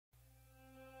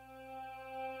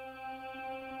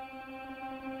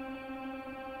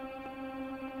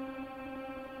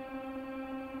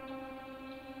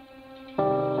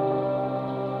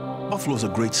Buffalo is a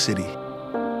great city.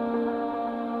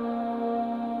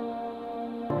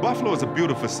 Buffalo is a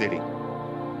beautiful city.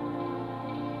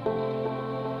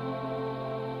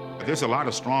 There's a lot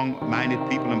of strong-minded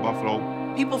people in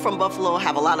Buffalo. People from Buffalo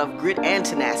have a lot of grit and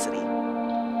tenacity.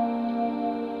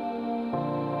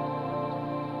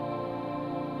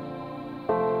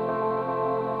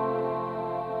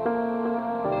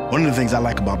 One of the things I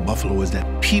like about Buffalo is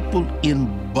that people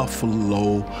in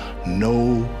Buffalo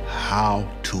know how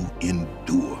to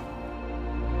endure.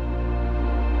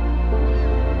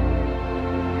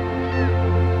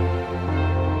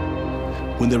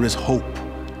 When there is hope,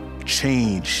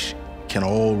 change can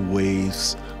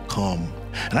always come.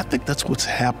 And I think that's what's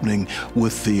happening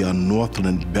with the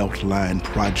Northland Beltline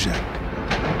project.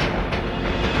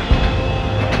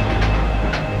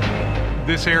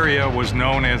 This area was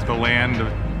known as the land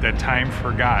that time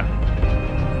forgot.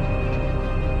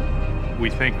 We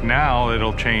think now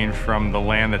it'll change from the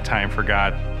land that time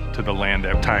forgot to the land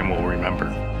that time will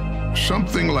remember.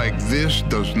 Something like this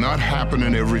does not happen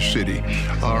in every city,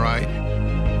 all right?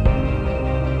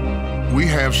 We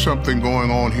have something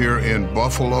going on here in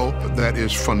Buffalo that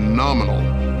is phenomenal.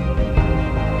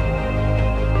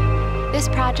 This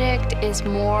project is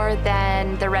more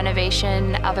than the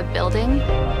renovation of a building.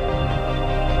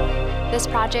 This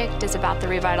project is about the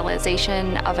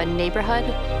revitalization of a neighborhood.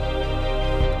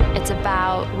 It's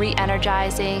about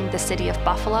re-energizing the city of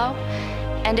Buffalo.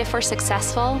 And if we're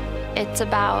successful, it's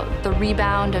about the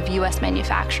rebound of U.S.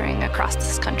 manufacturing across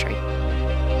this country.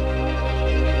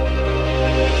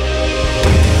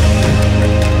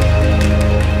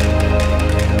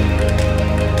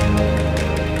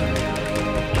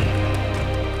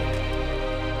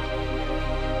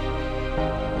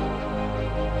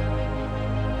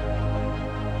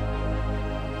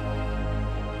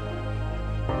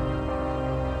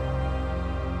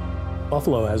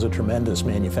 Buffalo has a tremendous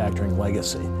manufacturing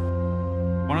legacy.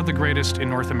 One of the greatest in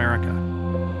North America.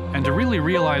 And to really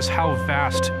realize how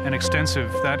vast and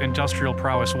extensive that industrial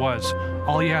prowess was,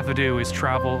 all you have to do is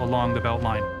travel along the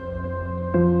Beltline.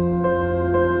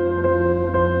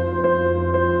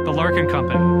 The Larkin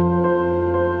Company,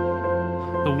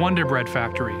 the Wonder Bread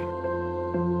Factory,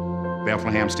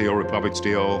 Bethlehem Steel, Republic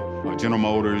Steel, General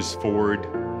Motors, Ford,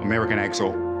 American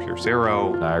Axle, Pierce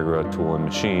Arrow, Niagara Tool and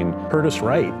Machine. Curtiss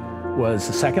Wright was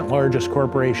the second largest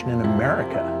corporation in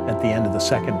America at the end of the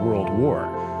Second World War.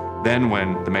 Then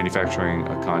when the manufacturing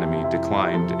economy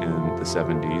declined in the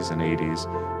 70s and 80s,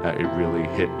 it really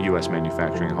hit U.S.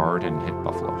 manufacturing hard and hit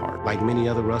Buffalo hard. Like many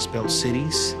other Rust Belt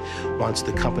cities, once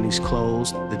the companies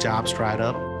closed, the jobs dried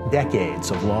up.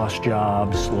 Decades of lost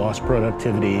jobs, lost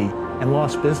productivity, and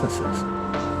lost businesses.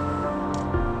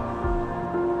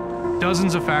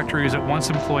 Dozens of factories that once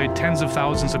employed tens of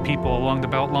thousands of people along the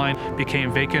Beltline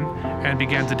became vacant and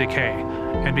began to decay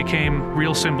and became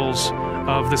real symbols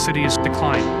of the city's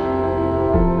decline.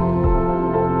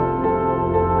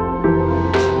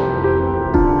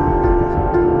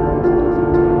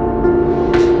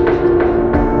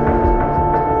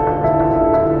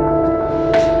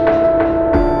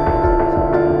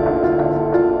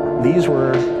 These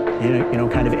were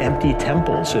kind of empty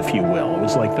temples, if you will. It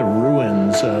was like the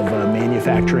ruins of a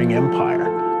manufacturing empire.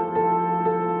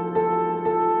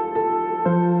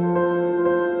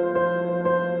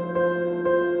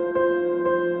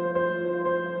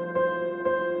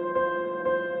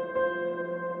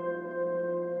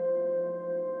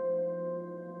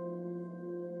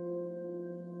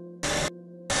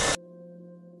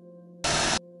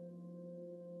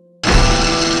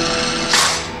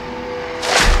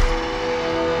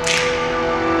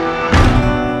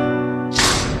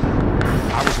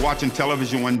 Watching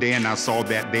television one day and I saw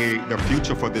that the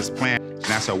future for this plant, and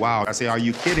I said, wow. I said, are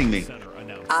you kidding me?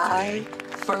 I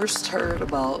first heard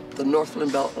about the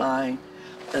Northland Beltline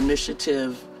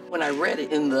initiative when I read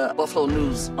it in the Buffalo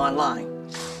News online.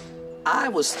 I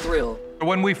was thrilled.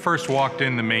 When we first walked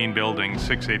in the main building,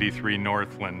 683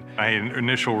 Northland, my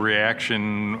initial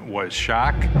reaction was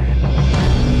shock.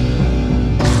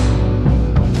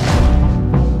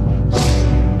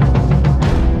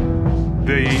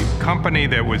 The company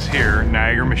that was here,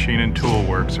 Niagara Machine and Tool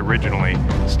Works, originally,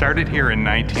 started here in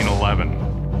 1911.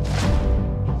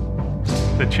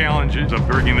 The challenges of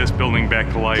bringing this building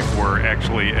back to life were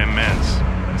actually immense,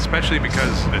 especially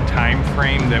because the time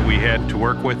frame that we had to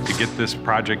work with to get this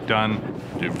project done.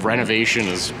 Renovation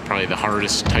is probably the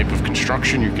hardest type of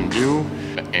construction you can do,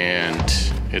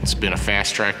 and it's been a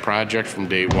fast-track project from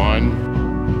day one.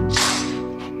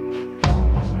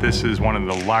 This is one of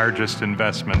the largest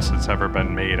investments that's ever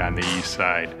been made on the east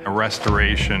side. A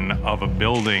restoration of a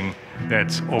building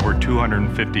that's over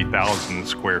 250,000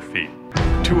 square feet.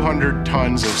 200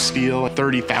 tons of steel,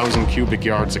 30,000 cubic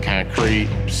yards of concrete,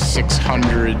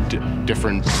 600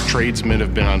 different tradesmen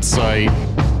have been on site.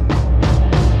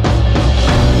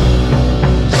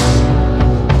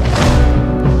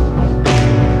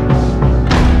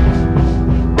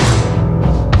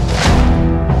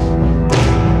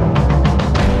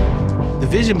 The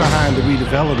vision behind the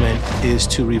redevelopment is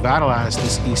to revitalize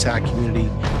this Eastside community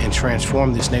and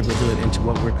transform this neighborhood into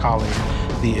what we're calling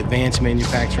the Advanced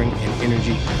Manufacturing and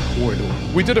Energy Corridor.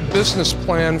 We did a business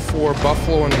plan for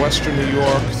Buffalo and Western New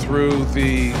York through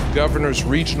the Governor's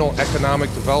Regional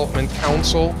Economic Development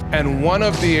Council, and one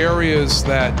of the areas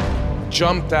that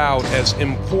jumped out as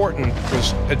important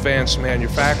was advanced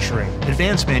manufacturing.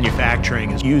 Advanced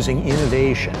manufacturing is using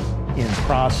innovation in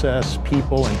process,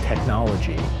 people, and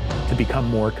technology to become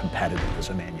more competitive as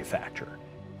a manufacturer.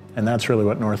 And that's really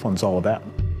what Northland's all about.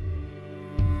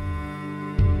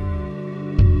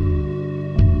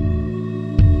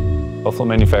 Buffalo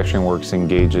Manufacturing Works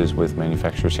engages with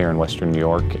manufacturers here in Western New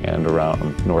York and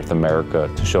around North America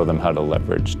to show them how to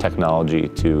leverage technology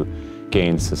to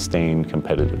gain sustained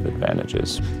competitive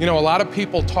advantages. You know, a lot of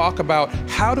people talk about,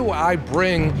 how do I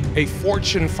bring a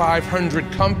Fortune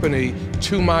 500 company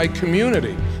to my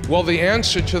community? Well, the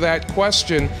answer to that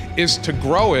question is to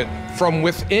grow it from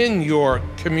within your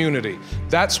community.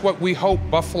 That's what we hope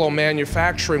Buffalo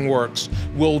Manufacturing Works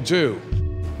will do.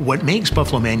 What makes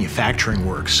Buffalo Manufacturing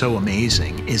Works so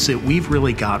amazing is that we've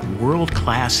really got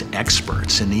world-class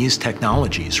experts in these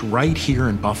technologies right here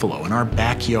in Buffalo, in our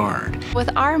backyard. With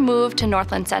our move to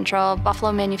Northland Central,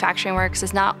 Buffalo Manufacturing Works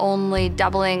is not only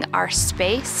doubling our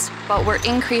space, but we're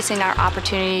increasing our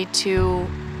opportunity to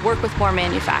work with more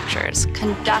manufacturers,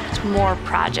 conduct more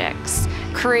projects,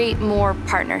 create more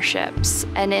partnerships,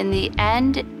 and in the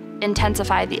end,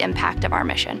 intensify the impact of our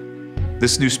mission.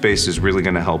 This new space is really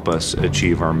going to help us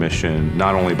achieve our mission,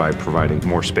 not only by providing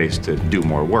more space to do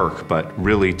more work, but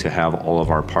really to have all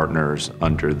of our partners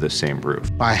under the same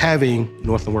roof. By having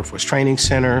Northland Workforce Training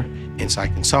Center,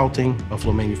 Insight Consulting,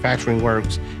 Buffalo Manufacturing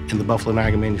Works, and the Buffalo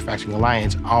Niagara Manufacturing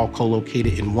Alliance all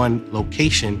co-located in one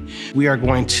location, we are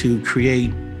going to create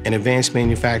an advanced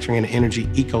manufacturing and energy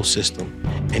ecosystem.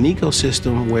 An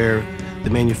ecosystem where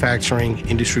the manufacturing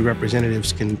industry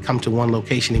representatives can come to one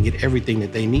location and get everything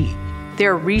that they need.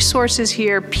 There are resources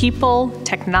here, people,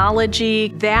 technology.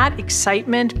 That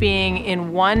excitement being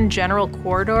in one general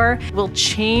corridor will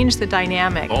change the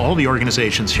dynamic. All the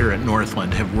organizations here at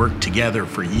Northland have worked together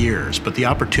for years, but the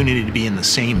opportunity to be in the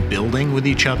same building with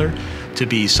each other, to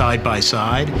be side by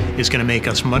side, is going to make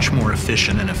us much more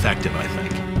efficient and effective, I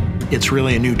think. It's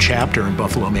really a new chapter in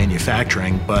Buffalo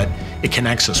manufacturing, but it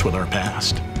connects us with our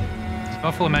past.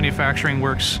 Buffalo Manufacturing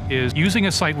Works is using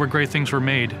a site where great things were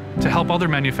made to help other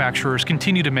manufacturers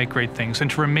continue to make great things and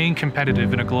to remain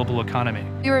competitive in a global economy.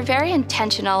 We were very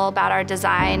intentional about our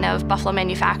design of Buffalo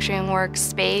Manufacturing Works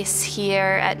space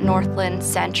here at Northland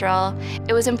Central.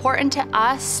 It was important to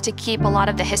us to keep a lot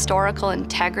of the historical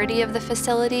integrity of the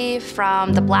facility,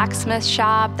 from the blacksmith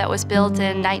shop that was built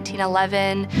in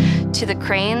 1911 to the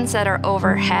cranes that are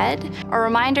overhead. A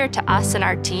reminder to us and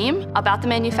our team about the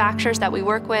manufacturers that we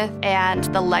work with and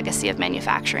the legacy of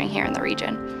manufacturing here in the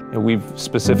region. We've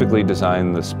specifically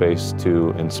designed the space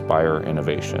to inspire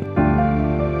innovation.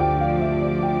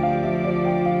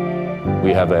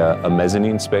 We have a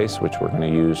mezzanine space, which we're going to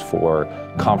use for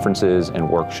conferences and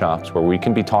workshops, where we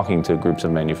can be talking to groups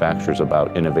of manufacturers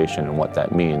about innovation and what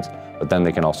that means, but then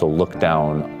they can also look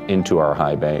down into our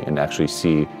high bay and actually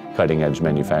see cutting-edge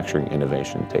manufacturing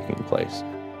innovation taking place.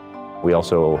 We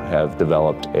also have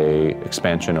developed an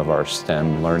expansion of our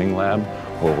STEM learning lab,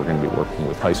 where we're going to be working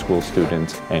with high school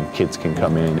students, and kids can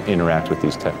come in, interact with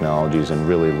these technologies, and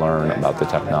really learn about the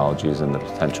technologies and the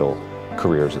potential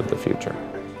careers of the future.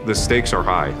 The stakes are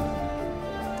high.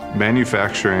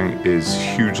 Manufacturing is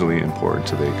hugely important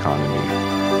to the economy.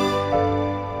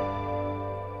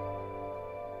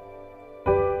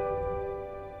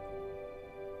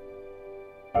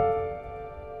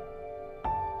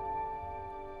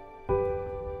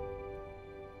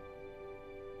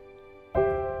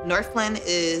 Northland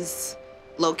is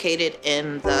located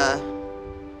in the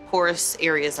poorest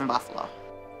areas in Buffalo.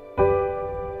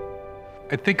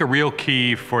 I think a real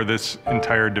key for this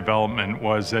entire development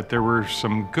was that there were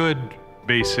some good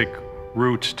basic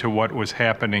roots to what was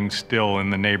happening still in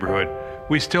the neighborhood.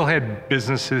 We still had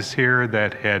businesses here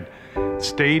that had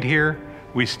stayed here.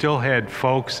 We still had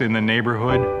folks in the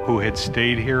neighborhood who had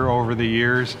stayed here over the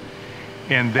years,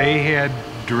 and they had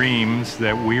dreams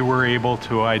that we were able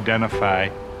to identify.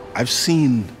 I've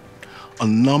seen a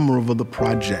number of other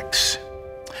projects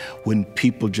when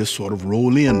people just sort of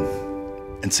roll in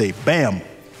and say, bam,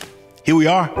 here we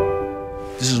are.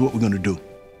 this is what we're going to do.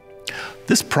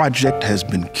 This project has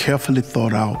been carefully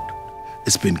thought out.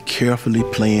 It's been carefully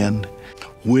planned.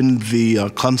 When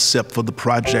the concept for the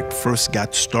project first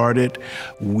got started,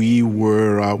 we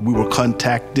were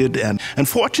contacted, and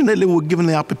fortunately we were given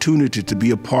the opportunity to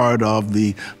be a part of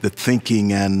the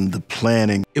thinking and the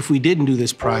planning. If we didn't do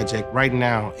this project right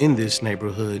now in this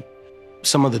neighborhood,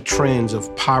 some of the trends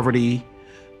of poverty,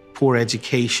 poor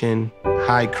education,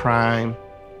 high crime,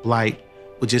 blight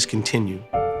would just continue.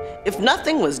 If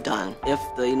nothing was done, if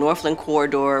the Northland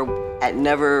Corridor had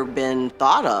never been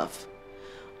thought of,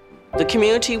 the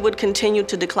community would continue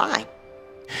to decline.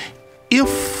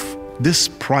 If this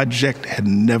project had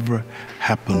never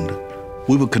happened,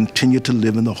 we would continue to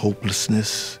live in the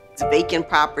hopelessness. It's vacant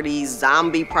properties,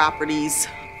 zombie properties,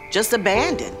 just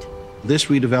abandoned. This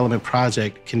redevelopment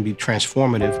project can be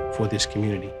transformative for this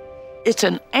community. It's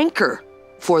an anchor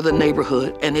for the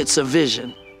neighborhood, and it's a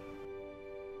vision.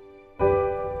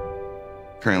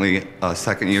 Currently a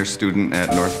second-year student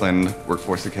at Northland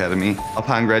Workforce Academy.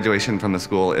 Upon graduation from the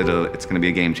school, it's going to be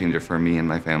a game changer for me and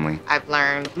my family. I've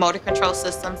learned motor control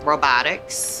systems,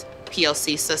 robotics,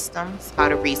 PLC systems, how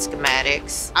to read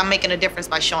schematics. I'm making a difference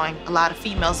by showing a lot of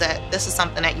females that this is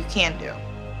something that you can do.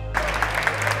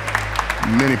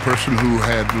 Many persons who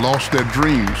had lost their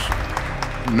dreams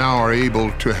now are able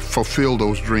to fulfill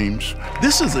those dreams.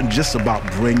 This isn't just about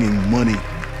bringing money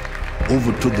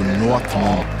over to the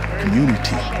Northland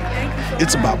community.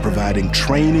 It's about providing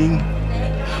training,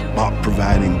 about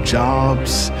providing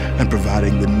jobs, and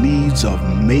providing the needs of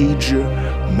major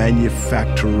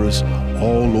manufacturers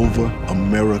all over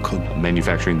America.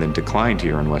 Manufacturing then declined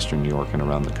here in Western New York and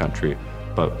around the country,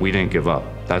 but we didn't give up.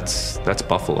 That's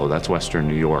Buffalo, that's Western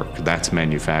New York, that's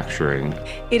manufacturing.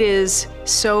 It is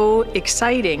so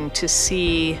exciting to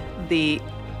see the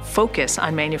focus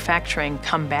on manufacturing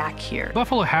come back here.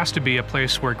 Buffalo has to be a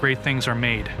place where great things are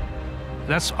made.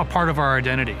 That's a part of our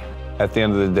identity. At the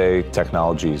end of the day,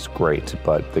 technology is great,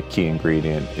 but the key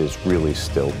ingredient is really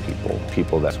still people.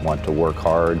 People that want to work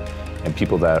hard and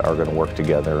people that are going to work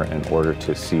together in order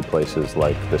to see places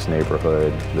like this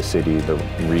neighborhood, the city, the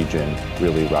region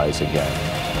really rise again.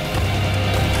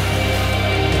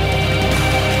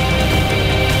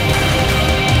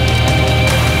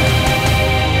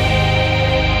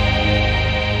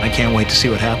 I can't wait to see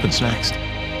what happens next.